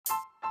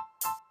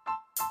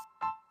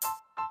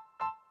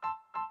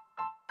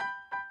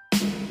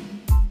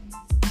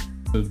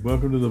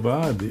Welcome to The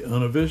Vibe, the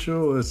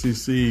unofficial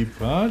SEC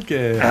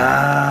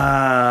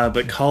podcast.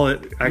 But call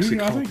it,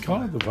 actually I think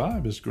call it The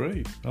Vibe is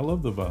great. I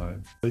love The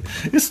Vibe.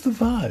 It's The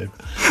Vibe.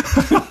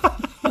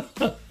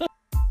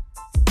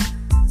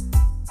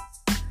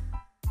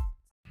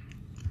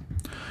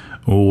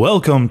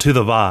 Welcome to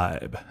The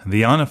Vibe,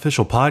 the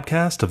unofficial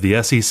podcast of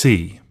the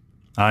SEC.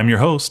 I'm your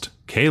host,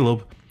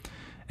 Caleb,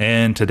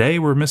 and today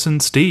we're missing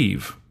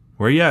Steve.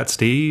 Where you at,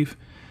 Steve?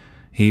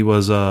 He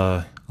was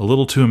a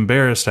little too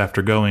embarrassed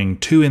after going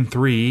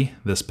 2-3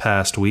 this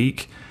past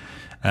week,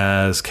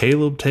 as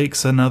Caleb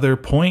takes another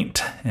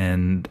point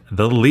and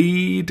the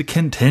lead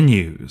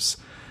continues.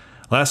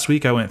 Last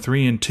week I went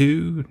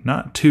 3-2,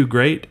 not too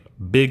great.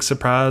 Big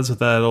surprise with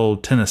that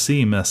old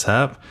Tennessee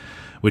mishap,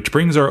 which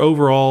brings our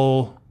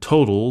overall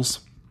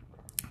totals.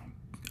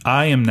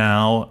 I am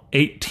now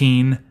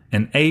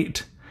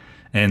 18-8,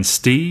 and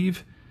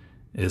Steve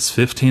is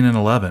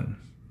 15-11.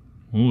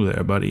 Ooh,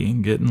 there, buddy,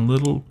 getting a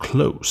little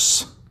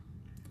close.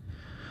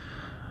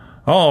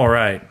 All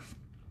right,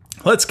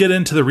 let's get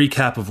into the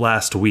recap of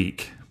last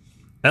week.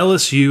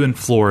 LSU in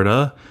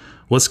Florida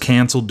was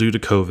canceled due to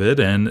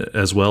COVID, and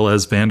as well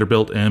as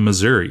Vanderbilt and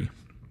Missouri.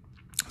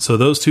 So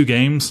those two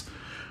games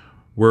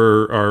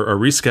are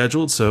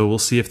rescheduled, so we'll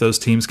see if those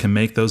teams can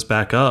make those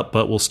back up.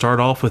 But we'll start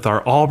off with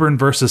our Auburn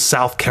versus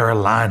South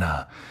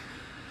Carolina.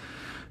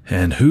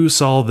 And who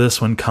saw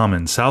this one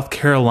coming? South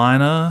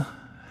Carolina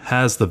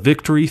has the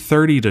victory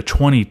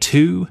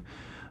 30-22.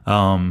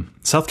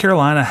 South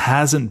Carolina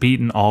hasn't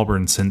beaten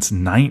Auburn since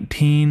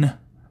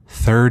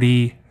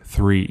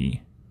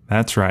 1933.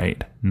 That's right.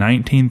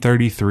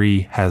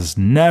 1933 has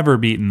never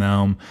beaten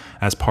them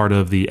as part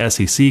of the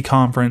SEC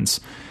conference.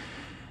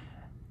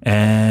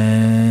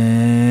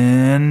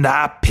 And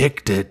I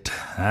picked it.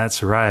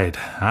 That's right.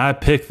 I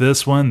picked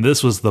this one.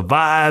 This was the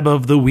vibe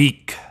of the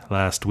week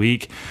last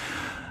week.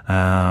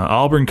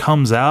 Auburn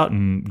comes out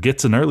and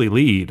gets an early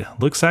lead.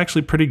 Looks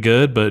actually pretty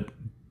good, but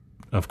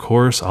of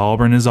course,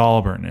 Auburn is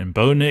Auburn, and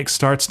Bo Nix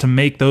starts to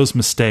make those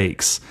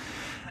mistakes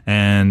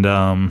and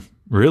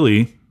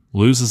really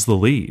loses the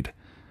lead.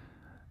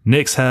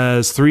 Nix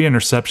has 3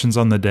 interceptions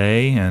on the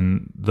day,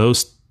 and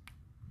those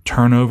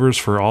turnovers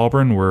for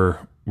Auburn were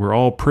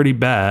all pretty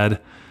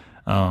bad.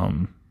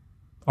 South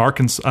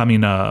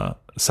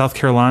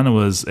Carolina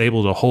was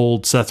able to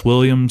hold Seth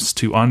Williams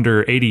to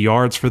under 80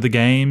 yards for the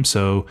game,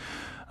 so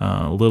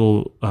a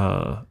little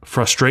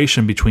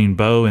frustration between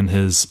Bo and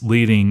his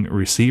leading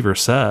receiver,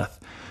 Seth.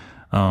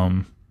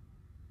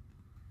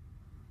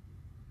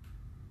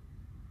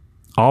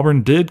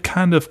 Auburn did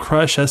kind of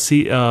crush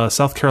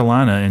South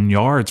Carolina in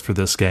yards for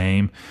this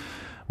game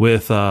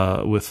with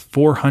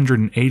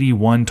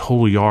 481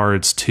 total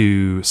yards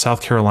to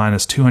South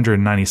Carolina's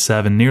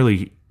 297,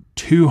 nearly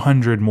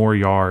 200 more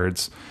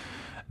yards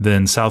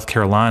than South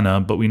Carolina.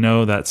 But we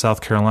know that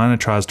South Carolina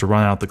tries to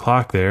run out the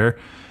clock there.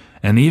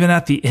 And even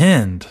at the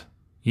end,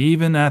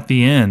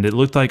 it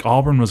looked like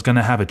Auburn was going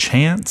to have a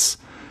chance.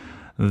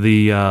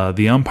 The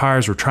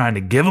umpires were trying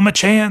to give them a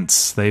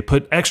chance. They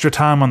put extra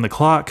time on the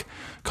clock,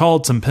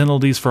 called some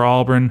penalties for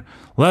Auburn,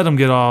 let them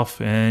get off,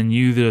 and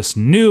you just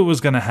knew it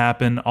was going to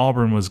happen.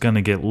 Auburn was going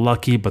to get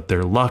lucky, but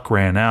their luck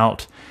ran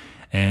out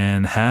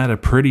and had a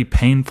pretty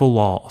painful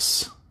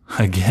loss.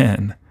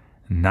 Again,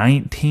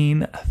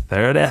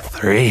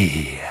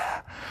 1933.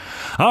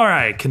 All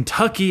right,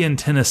 Kentucky and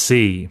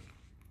Tennessee.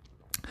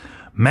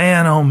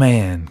 Man, oh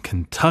man,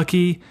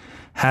 Kentucky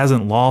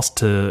hasn't lost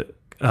to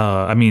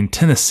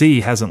Tennessee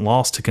hasn't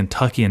lost to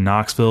Kentucky and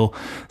Knoxville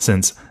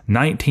since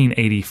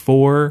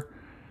 1984,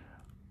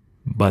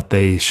 but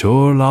they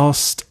sure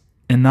lost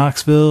in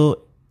Knoxville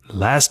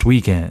last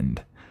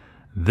weekend.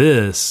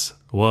 This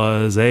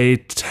was a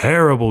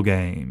terrible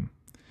game.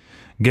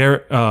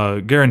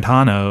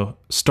 Garantano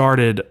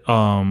started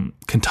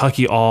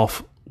Kentucky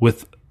off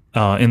with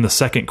in the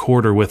second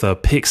quarter with a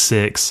pick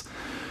six.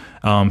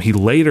 He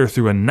later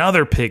threw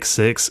another pick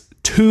six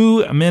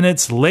 2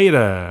 minutes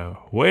later.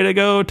 Way to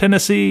go,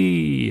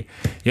 Tennessee.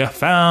 You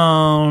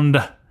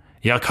found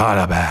your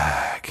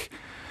quarterback.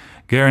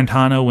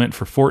 Garantano went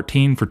for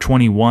 14 for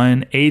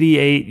 21,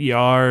 88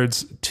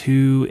 yards,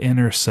 2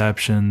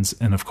 interceptions,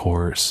 and of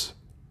course,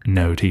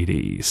 no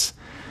TDs.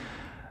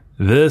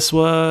 This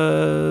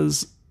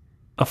was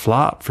a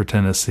flop for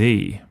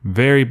Tennessee.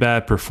 Very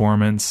bad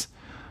performance.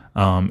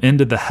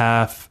 Ended the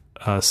half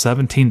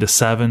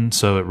 17-7,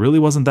 so it really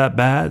wasn't that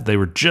bad. They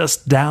were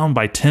just down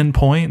by 10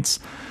 points.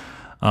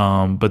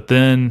 But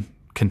then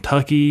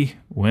Kentucky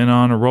went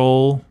on a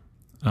roll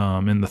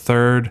in the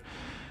third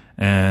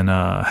and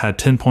had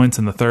 10 points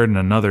in the third and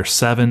another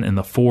 7 in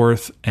the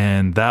fourth,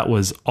 and that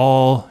was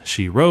all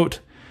she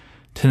wrote.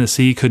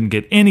 Tennessee couldn't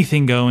get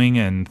anything going,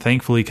 and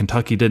thankfully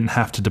Kentucky didn't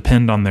have to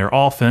depend on their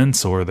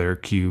offense or their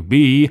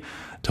QB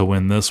to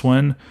win this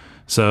one.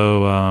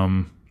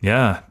 So,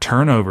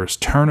 turnovers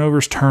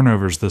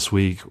this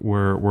week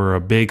were a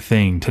big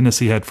thing.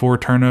 Tennessee had 4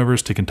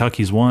 turnovers to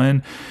Kentucky's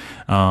 1,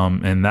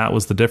 and that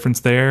was the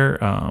difference there.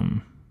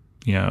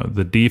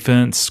 The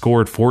defense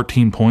scored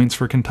 14 points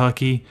for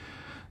Kentucky.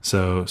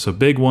 So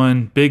big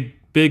one,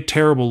 big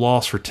terrible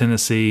loss for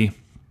Tennessee.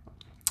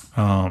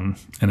 and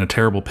a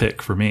terrible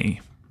pick for me.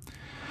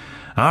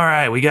 All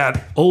right, we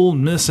got Ole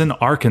Miss and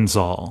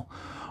Arkansas.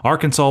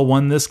 Arkansas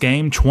won this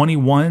game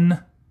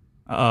 21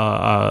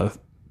 to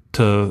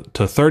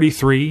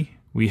 33.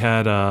 We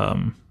had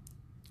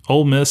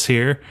Ole Miss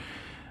here,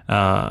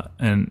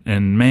 and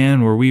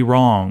man, were we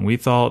wrong. We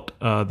thought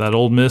that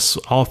Ole Miss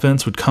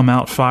offense would come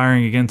out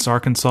firing against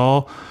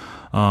Arkansas.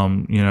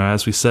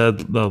 As we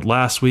said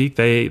last week,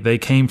 they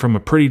came from a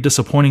pretty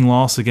disappointing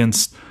loss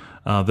against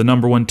the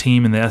number one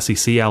team in the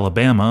SEC,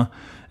 Alabama,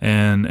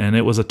 and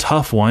it was a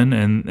tough one,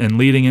 and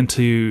leading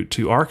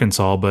into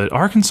Arkansas. But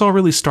Arkansas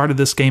really started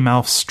this game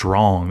out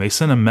strong. They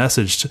sent a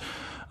message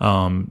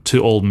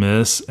to Ole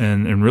Miss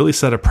and really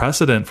set a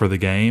precedent for the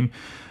game,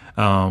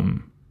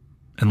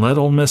 and let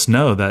Ole Miss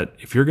know that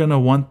if you're gonna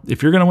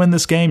win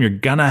this game, you're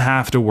gonna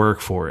have to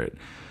work for it.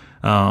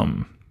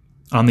 On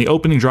the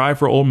opening drive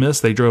for Ole Miss,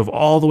 they drove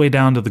all the way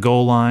down to the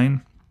goal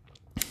line,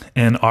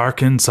 and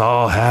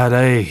Arkansas had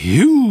a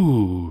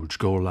huge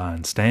goal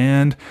line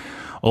stand.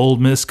 Ole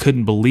Miss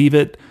couldn't believe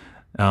it.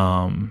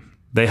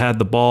 They had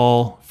the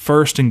ball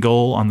first and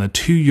goal on the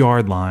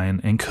 2-yard line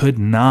and could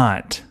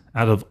not,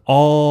 out of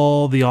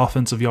all the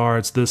offensive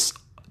yards this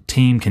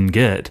team can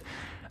get,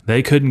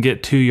 they couldn't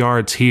get 2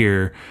 yards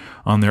here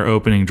on their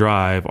opening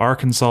drive.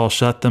 Arkansas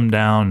shut them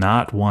down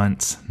not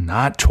once,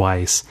 not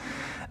twice,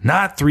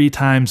 not 3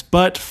 times,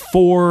 but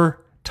 4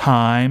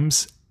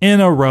 times in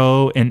a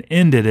row, and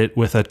ended it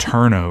with a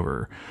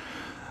turnover.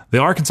 The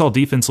Arkansas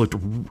defense looked,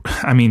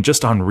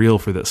 just unreal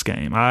for this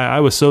game. I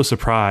was so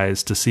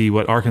surprised to see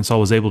what Arkansas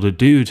was able to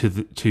do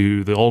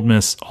to the Ole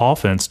Miss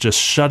offense, just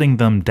shutting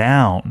them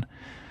down.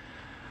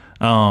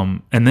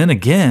 And then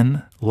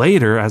again,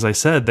 later, as I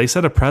said, they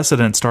set a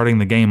precedent starting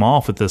the game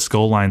off with this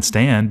goal line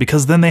stand,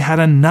 because then they had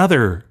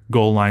another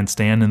goal line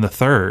stand in the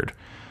third.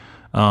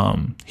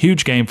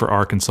 Huge game for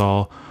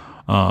Arkansas.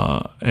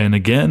 And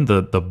again,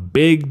 the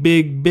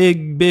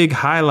big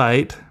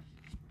highlight,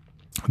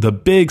 the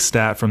big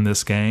stat from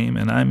this game,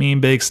 and I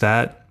mean big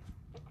stat,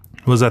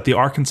 was that the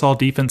Arkansas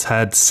defense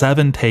had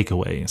 7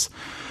 takeaways,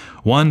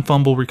 1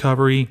 fumble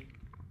recovery,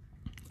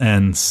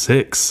 and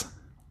 6,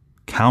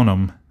 count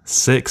them,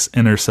 6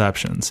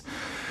 interceptions.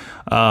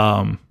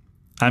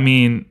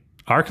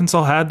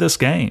 Arkansas had this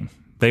game.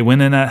 They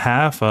went in at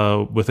half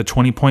with a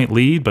 20-point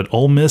lead, but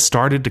Ole Miss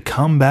started to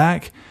come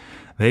back.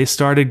 They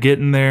started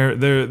getting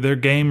their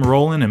game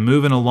rolling and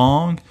moving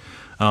along.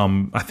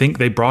 I think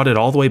they brought it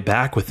all the way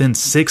back within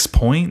 6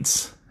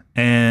 points,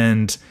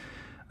 and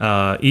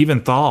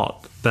even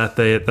thought that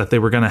they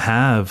were going to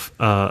have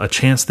a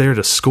chance there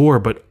to score.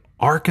 But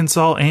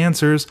Arkansas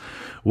answers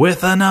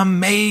with an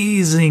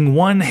amazing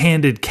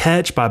one-handed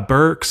catch by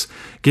Burks,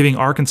 giving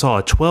Arkansas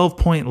a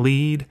 12-point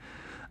lead.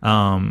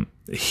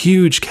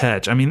 Huge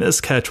catch.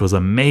 This catch was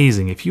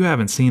amazing. If you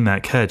haven't seen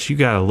that catch, you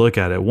got to look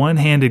at it.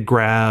 One-handed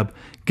grab,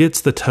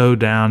 gets the toe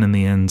down in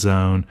the end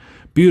zone.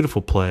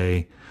 Beautiful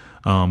play.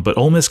 But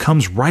Ole Miss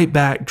comes right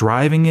back,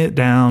 driving it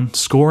down,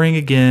 scoring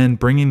again,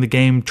 bringing the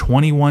game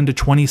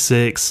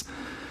 21-26.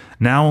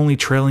 Now only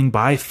trailing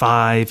by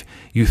 5.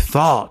 You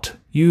thought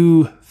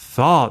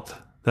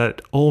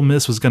that Ole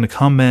Miss was going to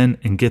come in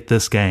and get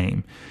this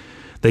game.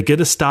 They get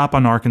a stop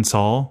on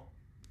Arkansas.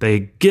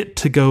 They get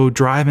to go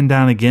driving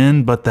down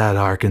again, but that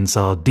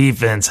Arkansas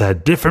defense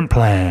had different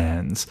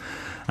plans.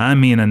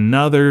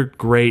 Another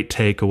great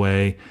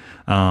takeaway.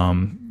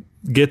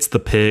 Gets the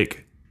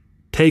pick,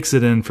 takes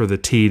it in for the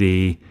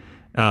TD.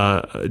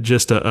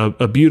 Just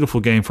a beautiful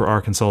game for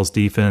Arkansas's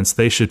defense.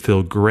 They should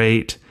feel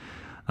great.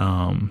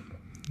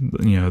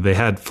 They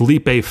had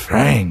Felipe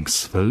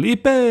Franks.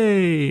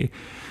 Felipe!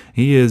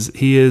 He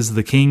is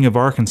the king of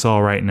Arkansas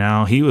right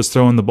now. He was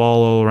throwing the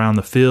ball all around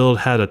the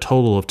field, had a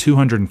total of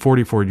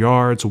 244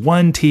 yards,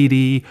 1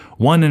 TD,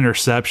 1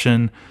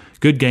 interception.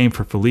 Good game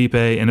for Felipe.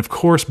 And of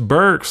course,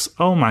 Burks,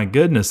 oh my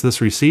goodness,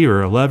 this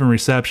receiver, 11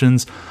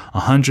 receptions,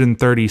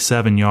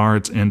 137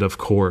 yards, and of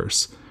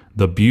course,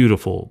 the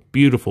beautiful,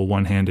 beautiful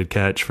one-handed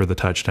catch for the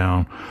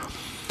touchdown.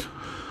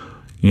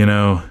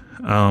 A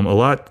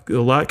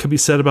lot could be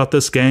said about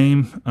this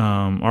game.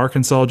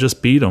 Arkansas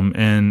just beat them,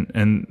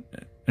 and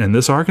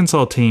this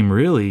Arkansas team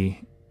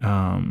really,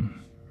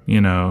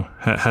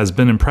 has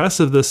been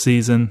impressive this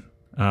season.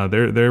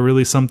 They're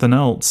really something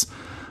else.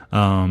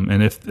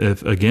 And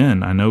if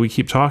again, I know we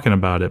keep talking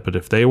about it, but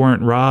if they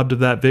weren't robbed of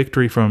that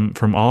victory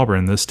from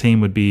Auburn, this team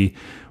would be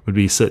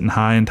sitting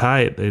high and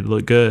tight. They'd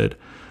look good.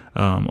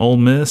 Ole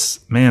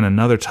Miss, man,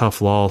 another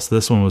tough loss.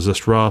 This one was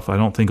just rough. I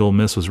don't think Ole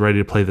Miss was ready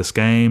to play this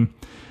game.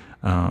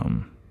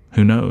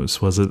 Who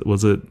knows? Was it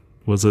the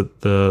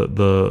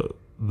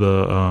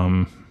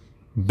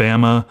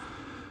Bama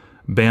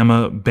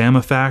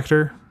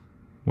factor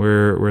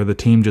where the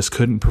team just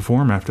couldn't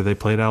perform after they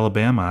played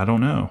Alabama? I don't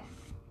know.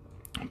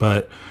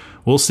 But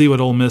we'll see what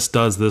Ole Miss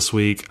does this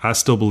week. I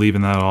still believe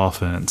in that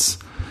offense.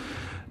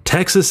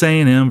 Texas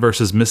A&M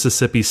versus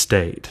Mississippi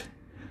State.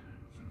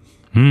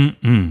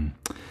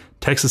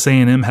 Texas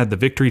A&M had the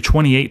victory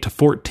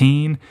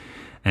 28-14.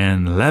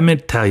 And let me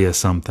tell you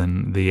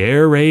something. The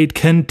air raid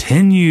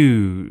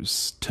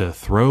continues to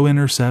throw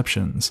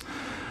interceptions.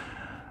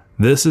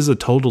 This is a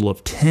total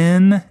of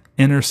 10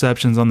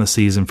 interceptions on the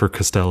season for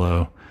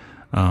Costello.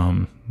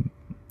 And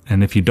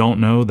if you don't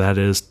know, that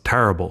is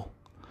terrible.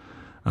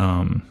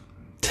 10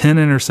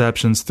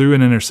 interceptions, threw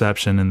an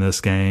interception in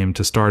this game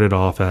to start it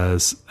off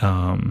as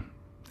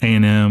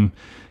A&M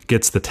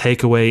gets the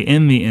takeaway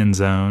in the end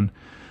zone.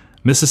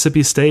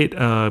 Mississippi State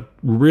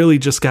really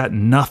just got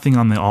nothing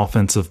on the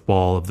offensive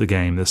ball of the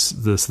game.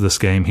 This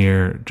game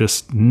here,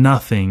 just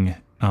nothing.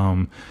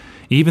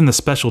 Even the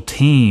special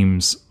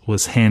teams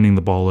was handing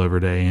the ball over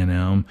to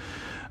A&M.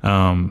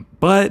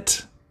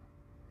 But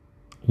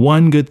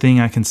one good thing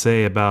I can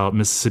say about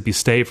Mississippi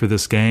State for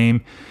this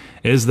game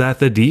is that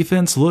the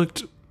defense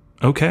looked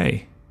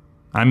okay.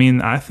 I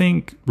mean, I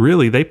think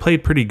really they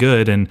played pretty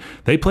good, and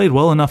they played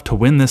well enough to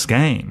win this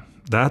game.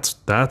 That's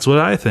what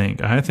I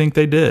think. I think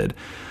they did.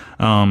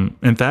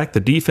 In fact, the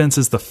defense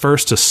is the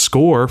first to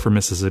score for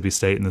Mississippi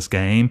State in this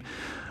game.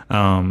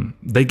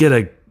 They get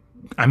a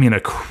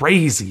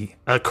crazy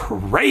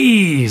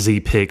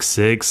pick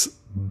six,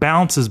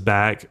 bounces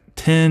back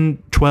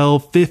 10,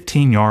 12,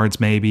 15 yards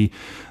maybe.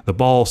 The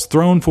ball's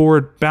thrown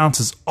forward,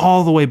 bounces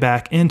all the way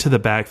back into the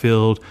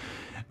backfield,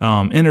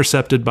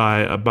 intercepted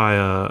by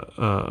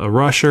a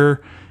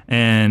rusher,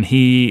 and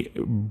he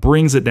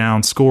brings it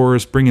down,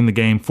 scores, bringing the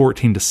game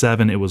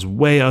 14-7. It was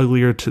way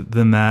uglier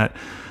than that.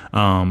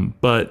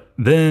 But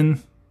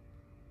then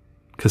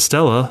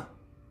Costello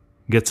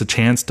gets a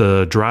chance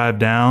to drive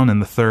down in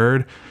the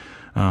third,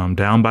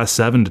 down by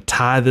 7 to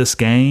tie this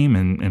game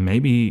and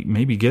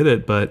maybe get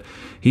it, but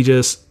he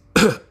just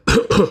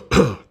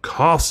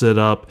coughs it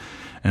up,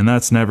 and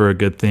that's never a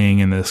good thing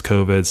in this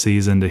COVID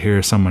season to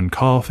hear someone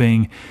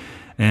coughing.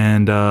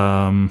 And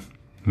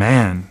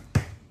man,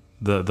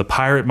 the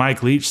pirate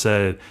Mike Leach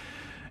said,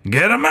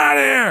 "Get him out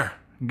of here!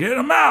 Get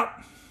him out!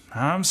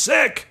 I'm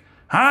sick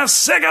of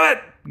it!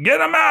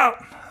 Get him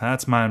out!"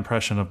 That's my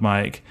impression of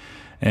Mike.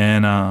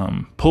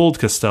 And pulled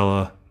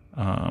Costello,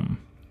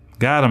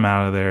 got him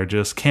out of there.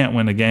 Just can't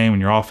win a game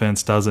when your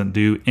offense doesn't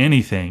do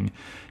anything.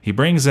 He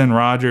brings in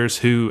Rogers,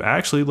 who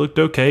actually looked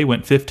okay,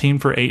 went 15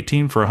 for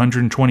 18 for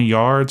 120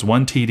 yards,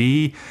 1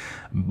 TD,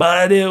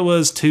 but it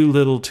was too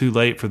little too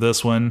late for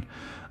this one.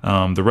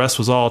 The rest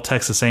was all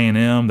Texas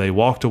A&M. They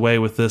walked away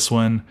with this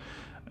one.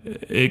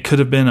 It could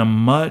have been a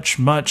much,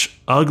 much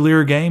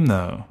uglier game,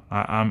 though.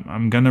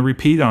 I'm going to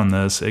repeat on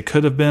this. It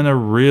could have been a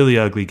really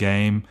ugly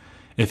game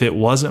if it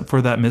wasn't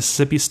for that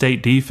Mississippi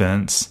State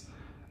defense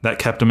that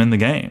kept them in the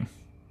game.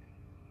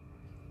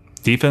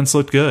 Defense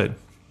looked good.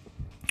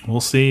 We'll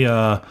see.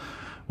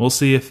 We'll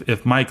see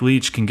if Mike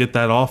Leach can get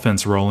that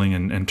offense rolling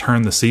and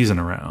turn the season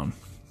around.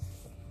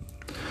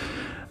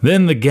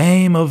 Then the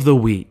game of the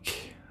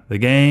week, the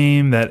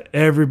game that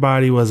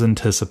everybody was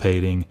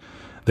anticipating.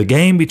 The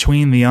game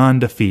between the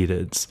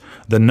undefeateds,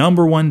 the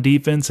number one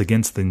defense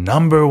against the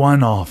number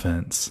one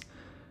offense.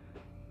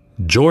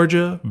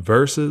 Georgia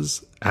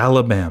versus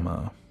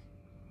Alabama.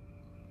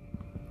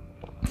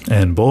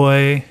 And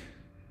boy,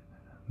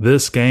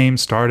 this game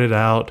started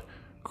out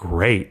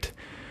great.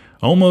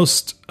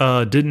 Almost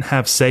didn't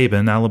have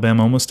Saban.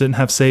 Alabama almost didn't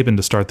have Saban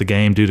to start the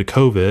game due to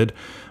COVID,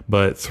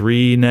 but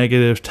 3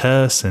 negative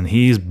tests and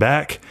he's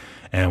back,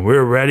 and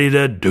we're ready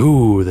to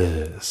do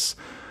this.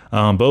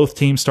 Both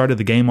teams started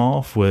the game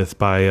off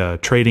by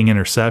trading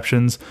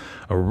interceptions.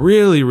 A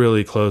really,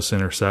 really close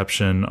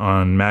interception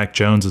on Mac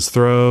Jones's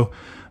throw.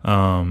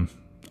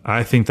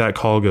 I think that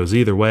call goes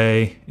either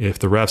way. If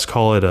the refs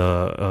call it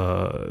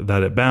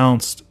that it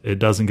bounced, it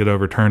doesn't get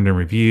overturned in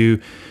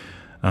review.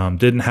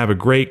 Didn't have a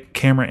great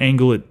camera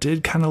angle. It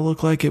did kind of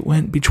look like it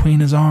went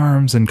between his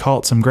arms and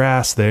caught some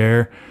grass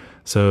there.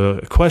 So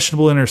a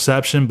questionable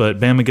interception, but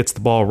Bama gets the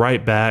ball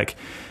right back.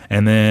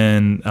 And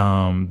then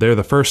they're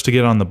the first to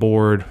get on the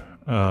board,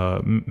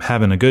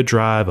 having a good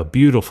drive, a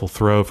beautiful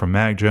throw from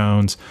Mac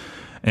Jones.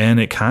 And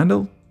it kind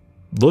of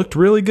looked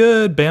really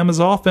good. Bama's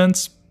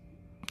offense,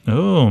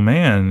 oh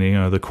man,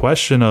 the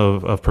question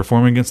of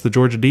performing against the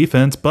Georgia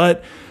defense,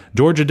 but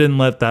Georgia didn't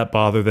let that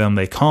bother them.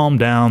 They calmed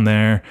down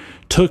there,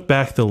 took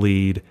back the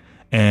lead,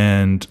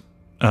 and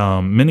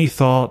many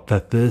thought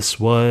that this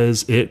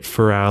was it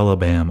for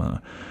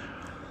Alabama.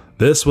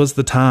 This was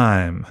the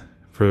time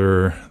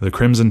for the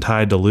Crimson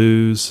Tide to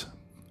lose.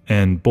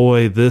 And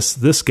boy,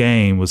 this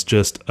game was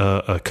just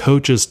a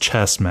coach's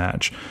chess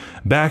match.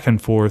 Back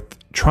and forth,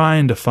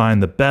 trying to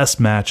find the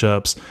best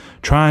matchups,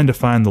 trying to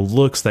find the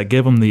looks that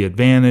give them the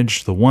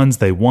advantage, the ones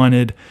they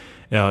wanted.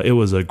 It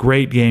was a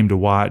great game to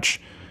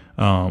watch.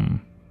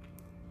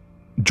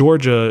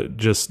 Georgia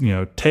just,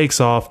 takes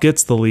off,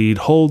 gets the lead,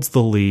 holds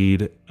the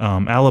lead.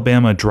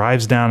 Alabama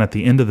drives down at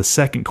the end of the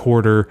second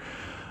quarter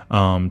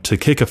to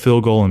kick a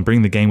field goal and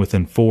bring the game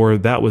within 4.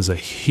 That was a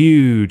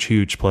huge,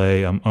 huge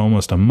play,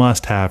 almost a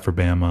must-have for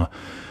Bama.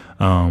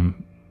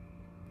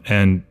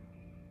 And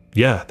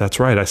yeah, that's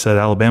right. I said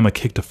Alabama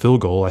kicked a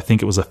field goal. I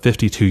think it was a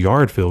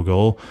 52-yard field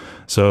goal.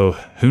 So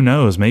who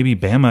knows? Maybe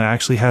Bama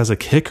actually has a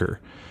kicker.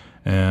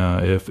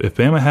 If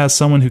Bama has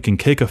someone who can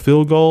kick a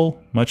field goal,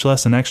 much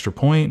less an extra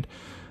point,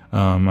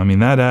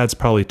 that adds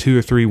probably 2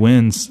 or 3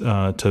 wins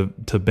to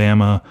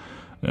Bama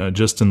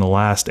just in the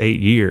last 8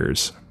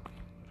 years.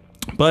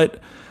 But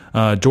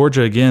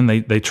Georgia, again,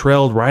 they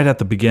trailed right at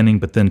the beginning,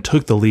 but then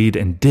took the lead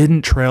and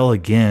didn't trail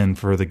again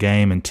for the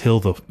game until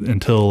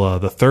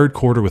the third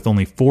quarter, with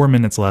only 4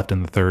 minutes left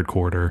in the third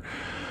quarter.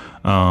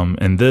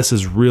 And this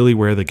is really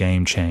where the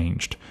game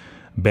changed.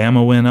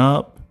 Bama went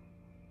up,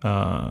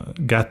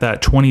 got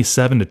that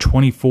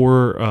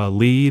 27-24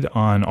 lead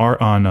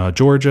on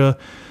Georgia,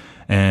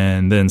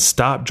 and then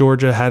stopped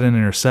Georgia, had an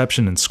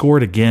interception, and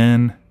scored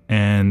again,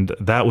 and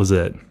that was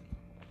it.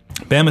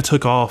 Bama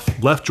took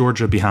off, left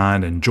Georgia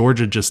behind, and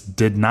Georgia just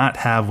did not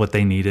have what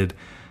they needed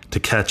to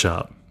catch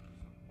up.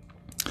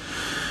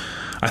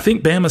 I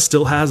think Bama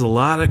still has a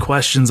lot of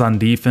questions on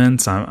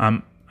defense.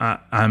 I'm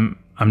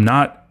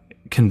not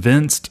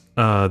convinced.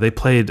 They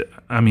played.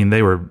 I mean,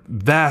 they were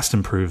vast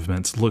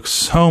improvements. Looked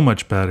so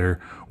much better,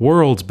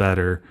 worlds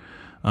better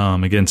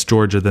against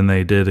Georgia than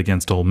they did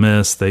against Ole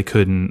Miss. They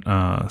couldn't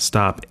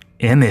stop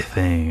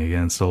anything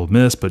against Ole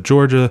Miss, but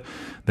Georgia,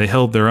 they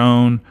held their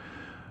own.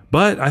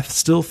 But I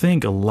still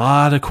think a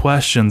lot of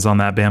questions on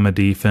that Bama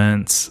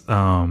defense,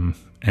 and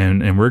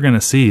we're going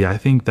to see. I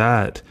think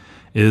that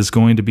is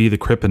going to be the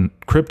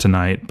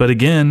kryptonite. But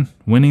again,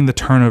 winning the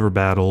turnover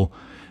battle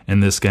in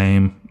this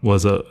game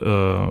was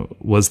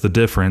the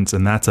difference,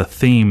 and that's a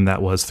theme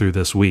that was through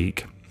this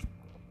week.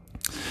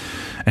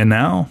 And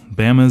now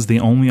Bama is the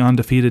only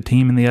undefeated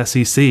team in the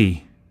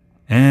SEC,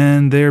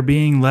 and they're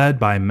being led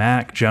by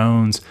Mac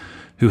Jones,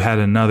 who had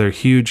another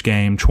huge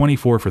game,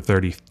 24 for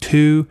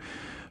 32.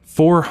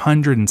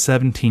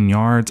 417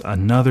 yards,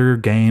 another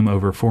game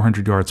over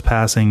 400 yards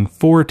passing,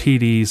 4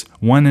 TDs,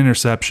 1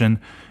 interception,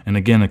 and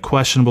again, a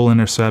questionable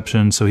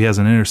interception. So he has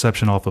an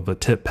interception off of a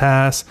tip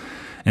pass,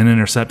 an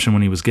interception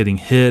when he was getting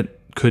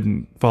hit,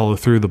 couldn't follow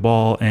through the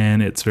ball,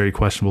 and it's very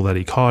questionable that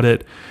he caught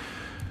it.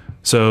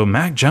 So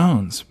Mac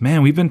Jones,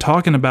 man, we've been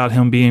talking about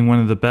him being one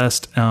of the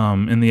best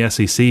in the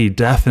SEC,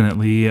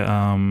 definitely,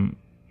 in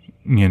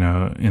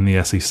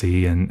the SEC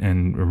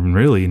and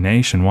really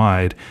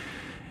nationwide.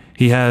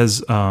 He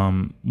has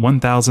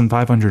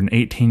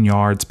 1,518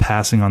 yards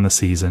passing on the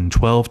season,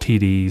 12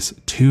 TDs,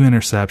 2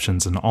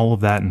 interceptions, and all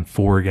of that in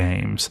 4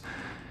 games.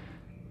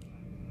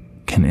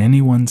 Can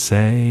anyone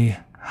say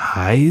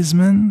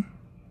Heisman?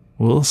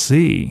 We'll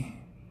see.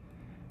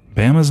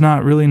 Bama's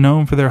not really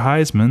known for their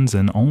Heismans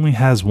and only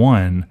has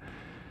one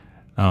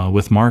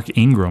with Mark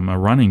Ingram, a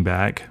running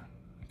back.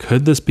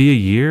 Could this be a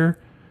year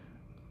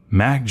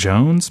Mac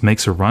Jones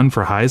makes a run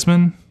for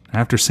Heisman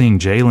after seeing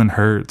Jalen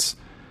Hurts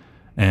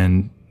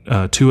and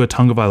Tua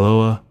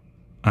Tagovailoa,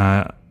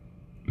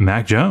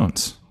 Mac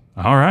Jones?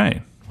 All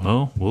right.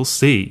 Well, we'll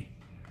see.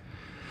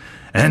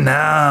 And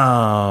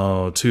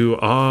now to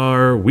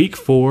our week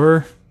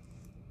 4,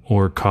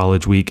 or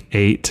college week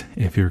 8,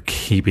 if you're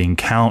keeping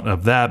count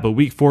of that. But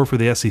week 4 for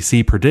the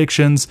SEC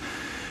predictions.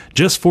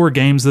 Just 4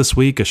 games this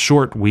week, a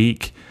short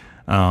week.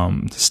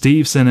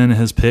 Steve sent in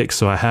his picks,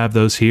 so I have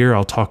those here.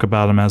 I'll talk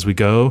about them as we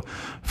go.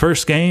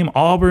 First game,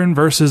 Auburn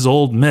versus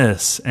Ole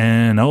Miss.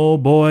 And oh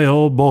boy,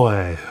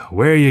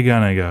 where are you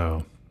going to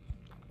go?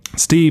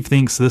 Steve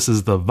thinks this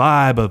is the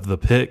vibe of the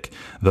pick.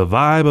 The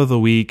vibe of the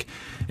week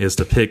is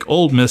to pick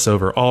Ole Miss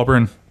over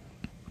Auburn.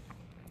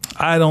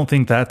 I don't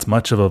think that's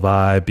much of a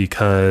vibe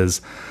because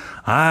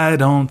I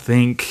don't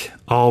think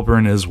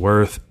Auburn is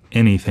worth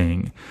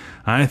anything.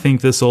 I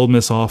think this Ole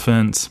Miss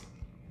offense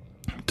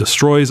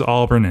destroys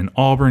Auburn, and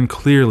Auburn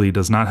clearly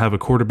does not have a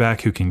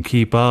quarterback who can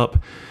keep up.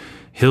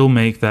 He'll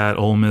make that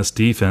Ole Miss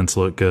defense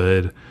look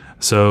good.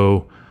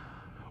 So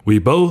we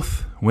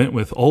both went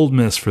with Ole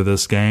Miss for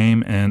this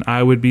game, and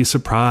I would be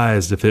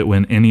surprised if it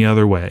went any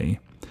other way.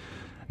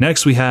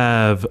 Next, we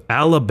have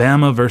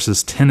Alabama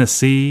versus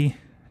Tennessee.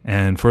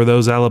 And for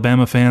those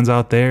Alabama fans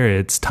out there,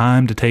 it's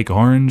time to take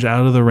orange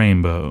out of the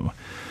rainbow.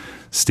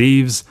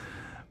 Steve's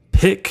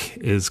pick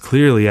is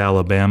clearly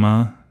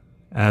Alabama,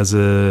 as he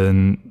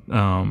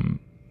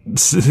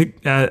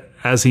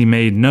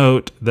made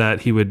note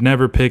that he would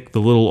never pick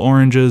the little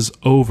oranges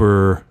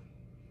over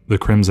the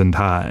Crimson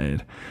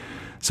Tide.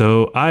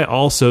 So I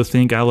also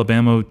think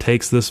Alabama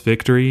takes this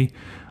victory.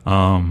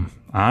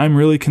 I'm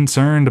really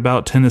concerned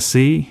about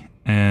Tennessee,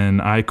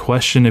 and I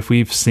question if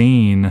we've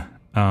seen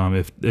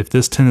if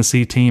this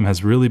Tennessee team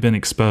has really been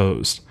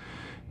exposed.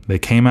 They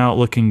came out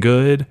looking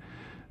good,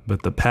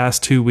 but the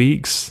past 2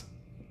 weeks,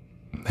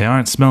 they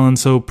aren't smelling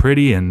so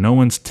pretty, and no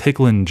one's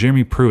tickling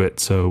Jimmy Pruitt,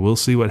 so we'll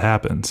see what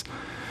happens.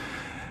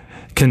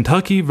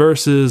 Kentucky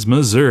versus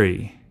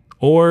Missouri.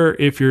 Or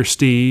if you're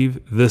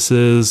Steve, this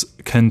is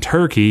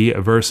Kentucky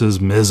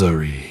versus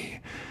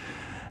Missouri.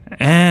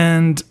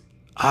 And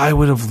I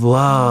would have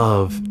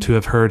loved to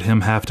have heard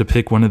him have to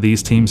pick one of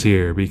these teams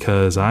here,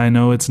 because I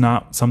know it's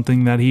not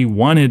something that he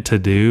wanted to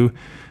do,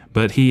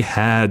 but he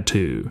had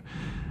to.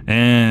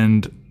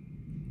 And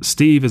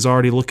Steve is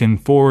already looking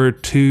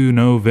forward to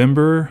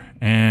November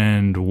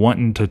and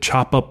wanting to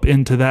chop up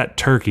into that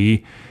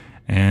turkey,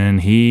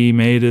 and he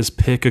made his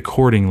pick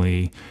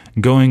accordingly,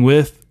 going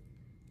with,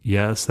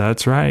 yes,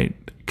 that's right,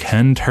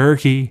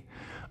 Kentucky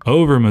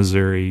over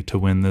Missouri to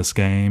win this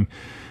game.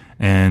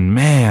 And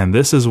man,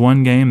 this is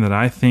one game that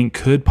I think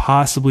could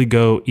possibly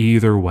go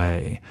either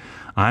way.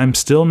 I'm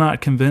still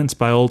not convinced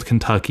by Old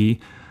Kentucky.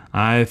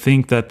 I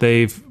think that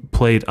they've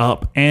played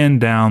up and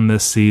down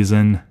this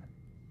season,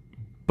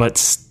 but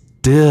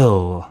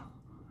still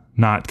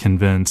not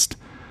convinced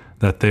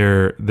that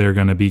they're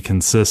going to be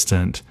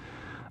consistent.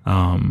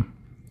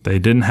 They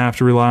didn't have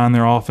to rely on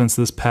their offense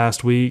this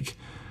past week,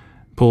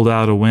 pulled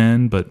out a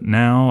win, but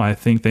now I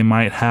think they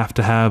might have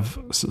to have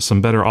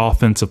some better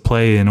offensive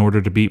play in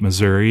order to beat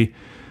Missouri.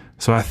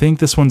 So I think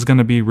this one's going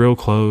to be real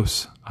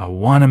close. I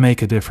want to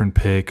make a different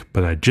pick,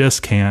 but I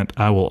just can't.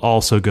 I will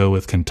also go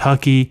with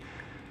Kentucky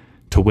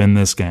to win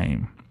this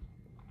game.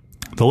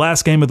 The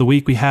last game of the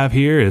week we have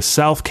here is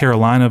South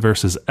Carolina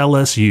versus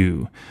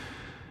LSU.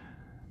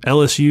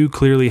 LSU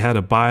clearly had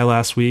a bye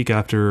last week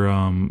after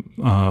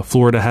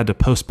Florida had to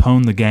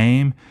postpone the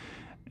game,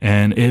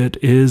 and it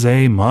is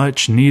a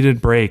much-needed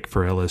break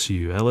for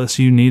LSU.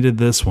 LSU needed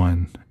this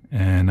one,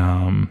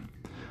 and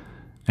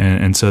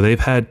so they've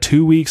had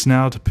 2 weeks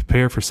now to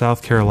prepare for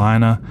South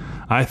Carolina.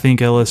 I think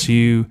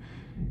LSU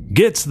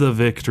gets the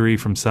victory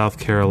from South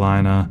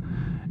Carolina,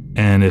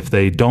 and if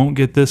they don't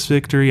get this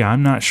victory,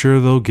 I'm not sure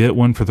they'll get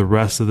one for the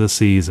rest of the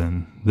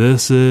season.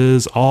 This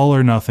is all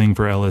or nothing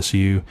for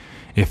LSU.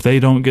 If they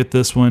don't get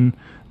this one,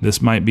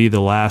 this might be the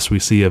last we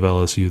see of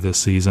LSU this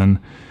season.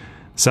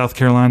 South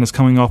Carolina's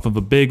coming off of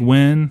a big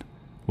win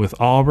with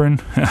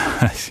Auburn,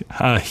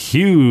 a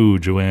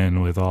huge win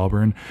with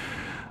Auburn.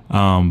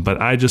 But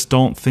I just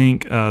don't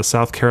think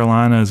South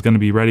Carolina is going to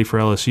be ready for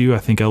LSU. I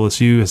think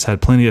LSU has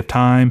had plenty of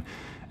time,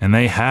 and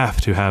they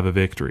have to have a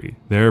victory.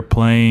 They're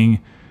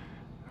playing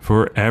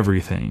for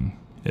everything,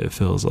 it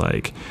feels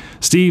like.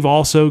 Steve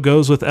also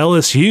goes with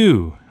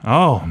LSU.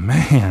 Oh,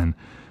 man.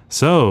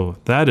 So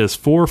that is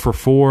 4 for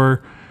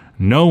 4.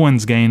 No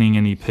one's gaining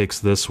any picks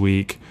this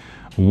week.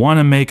 Want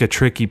to make a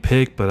tricky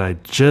pick, but I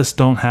just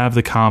don't have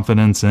the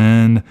confidence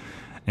in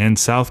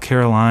South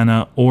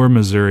Carolina or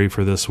Missouri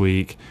for this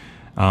week.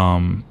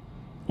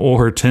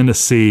 Or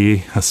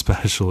Tennessee,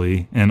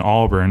 especially, and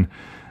Auburn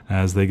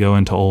as they go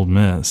into Ole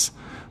Miss.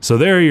 So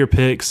there are your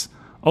picks.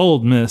 Ole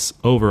Miss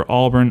over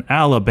Auburn,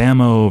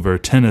 Alabama over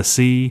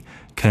Tennessee,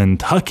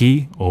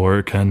 Kentucky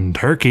or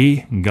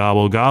Kentucky,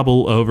 gobble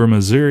gobble over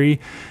Missouri,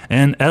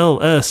 and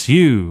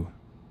LSU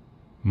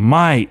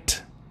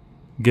might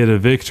get a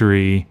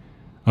victory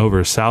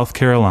over South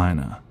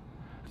Carolina.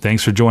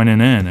 Thanks for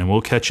joining in, and we'll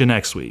catch you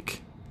next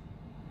week.